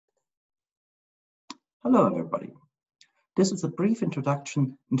Hello, everybody. This is a brief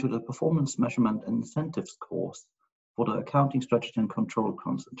introduction into the Performance Measurement and Incentives course for the Accounting Strategy and Control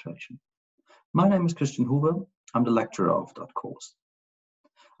concentration. My name is Christian Huber. I'm the lecturer of that course.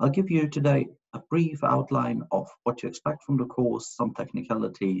 I'll give you today a brief outline of what to expect from the course, some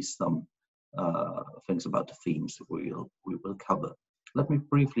technicalities, some things about the themes we will cover. Let me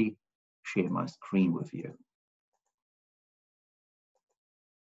briefly share my screen with you.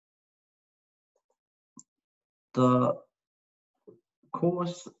 The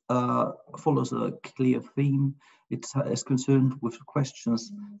course follows a clear theme. It is concerned with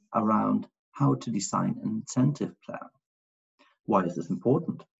questions around how to design an incentive plan. Why is this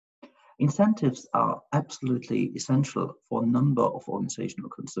important? Incentives are absolutely essential for a number of organizational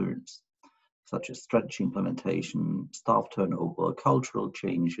concerns, such as strategy implementation, staff turnover, cultural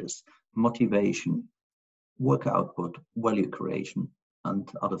changes, motivation, work output, value creation,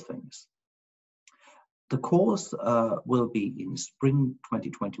 and other things. The course will be in spring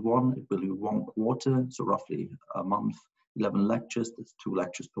 2021. It will be 1 quarter, so roughly a month, 11 lectures. That's 2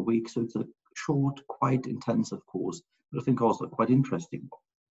 lectures per week. So it's a short, quite intensive course, but I think also quite interesting one.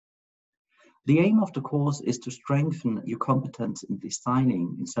 The aim of the course is to strengthen your competence in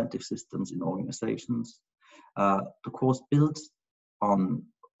designing incentive systems in organizations. The course builds on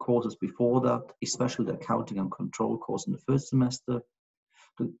courses before that, especially the accounting and control course in the first semester.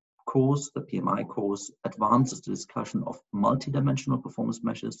 The PMI course, advances the discussion of multidimensional performance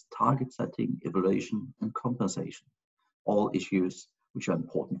measures, target setting, evaluation, and compensation, all issues which are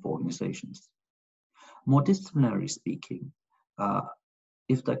important for organizations. More disciplinary speaking,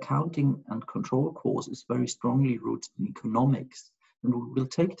 if the accounting and control course is very strongly rooted in economics, then we will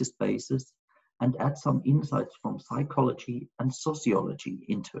take this basis and add some insights from psychology and sociology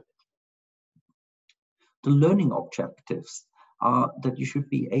into it. The learning objectives are that you should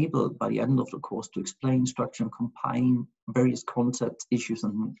be able, by the end of the course, to explain, structure, and combine various concepts, issues,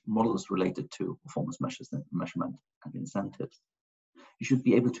 and models related to performance measurement and incentives. You should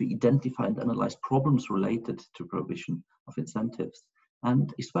be able to identify and analyze problems related to provision of incentives.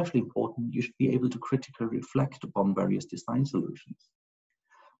 And especially important, you should be able to critically reflect upon various design solutions.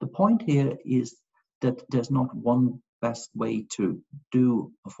 The point here is that there's not one best way to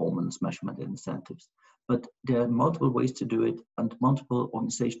do performance measurement and incentives, but there are multiple ways to do it and multiple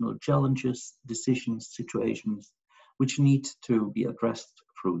organizational challenges, decisions, situations, which need to be addressed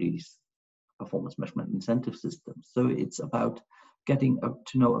through these performance measurement incentive systems. So it's about getting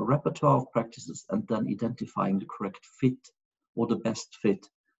to know a repertoire of practices and then identifying the correct fit or the best fit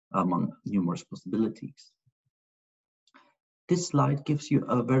among numerous possibilities. This slide gives you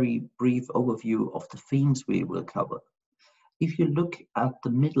a very brief overview of the themes we will cover. If you look at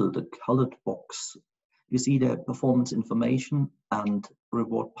the middle, the colored box, you see the performance information and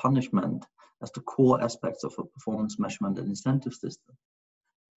reward punishment as the core aspects of a performance measurement and incentive system.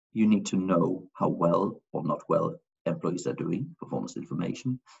 You need to know how well or not well employees are doing, performance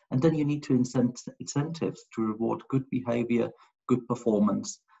information, and then you need to incentives to reward good behavior, good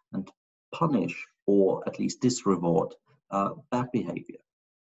performance, and punish or at least disreward bad behavior.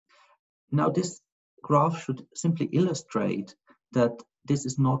 Now, this graph should simply illustrate that this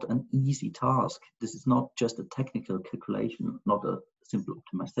is not an easy task. This is not just a technical calculation, not a simple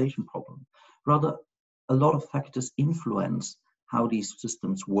optimization problem. Rather, a lot of factors influence how these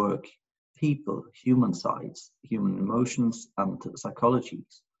systems work. People, human sides, human emotions and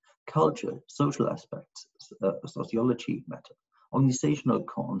psychologies, culture, social aspects, sociology matter. Organizational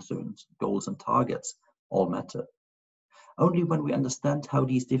concerns, goals and targets all matter. Only when we understand how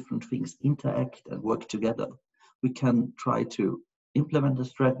these different things interact and work together, we can try to implement a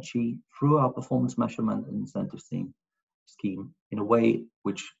strategy through our performance measurement and incentive scheme in a way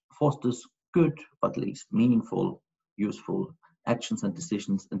which fosters good, but at least meaningful, useful actions and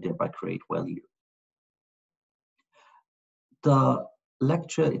decisions and thereby create value. The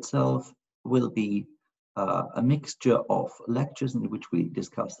lecture itself will be a mixture of lectures in which we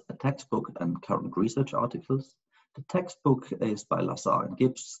discuss a textbook and current research articles. The textbook is by Lazar and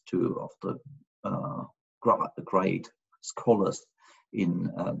Gibbs, 2 of the great scholars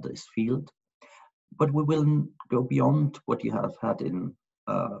in this field. But we will go beyond what you have had in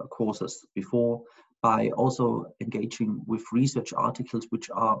courses before by also engaging with research articles which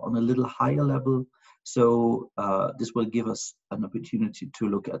are on a little higher level. So this will give us an opportunity to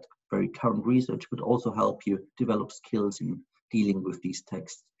look at very current research, but also help you develop skills in dealing with these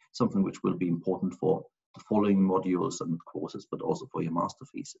texts, something which will be important for the following modules and courses, but also for your master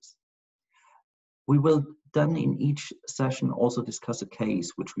thesis. We will then in each session also discuss a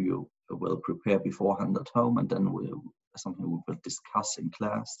case which we will prepare beforehand at home, and then something we will discuss in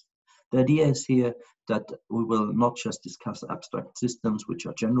class. The idea is here that we will not just discuss abstract systems which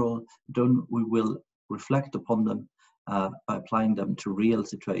are general, then we will reflect upon them by applying them to real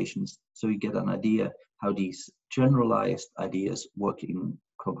situations, so you get an idea how these generalized ideas work in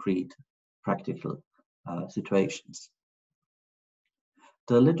concrete, practical situations.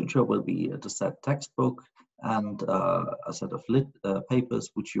 The literature will be the set textbook and a set of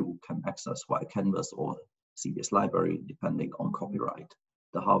papers which you can access via Canvas or CBS Library, depending on copyright.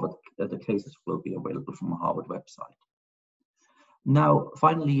 The cases will be available from the Harvard website. Now,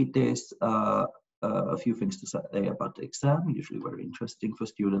 finally, there's a few things to say about the exam, usually very interesting for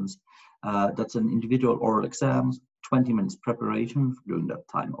students. That's an individual oral exam, 20 minutes preparation, during that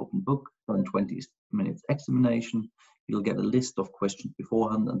time open book, then 20 minutes examination. You'll get a list of questions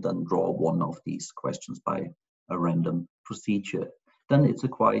beforehand and then draw one of these questions by a random procedure. Then it's a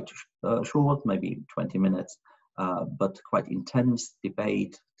quite short, maybe 20 minutes, but quite intense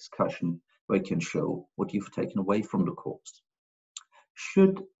debate, discussion, where you can show what you've taken away from the course.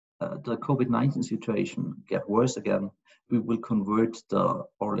 Should the COVID-19 situation get worse again, we will convert the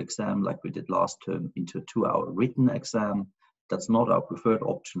oral exam like we did last term into a 2-hour written exam. That's not our preferred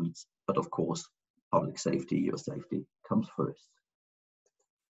options, but of course, public safety, your safety comes first.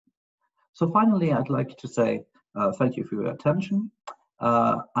 So finally, I'd like to say thank you for your attention.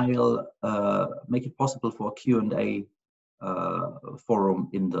 I'll make it possible for a Q&A forum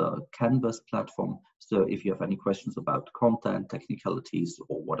in the Canvas platform. So if you have any questions about content, technicalities,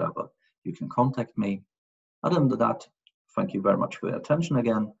 or whatever, you can contact me. Other than that, thank you very much for your attention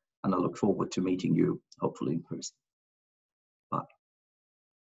again, and I look forward to meeting you, hopefully in person.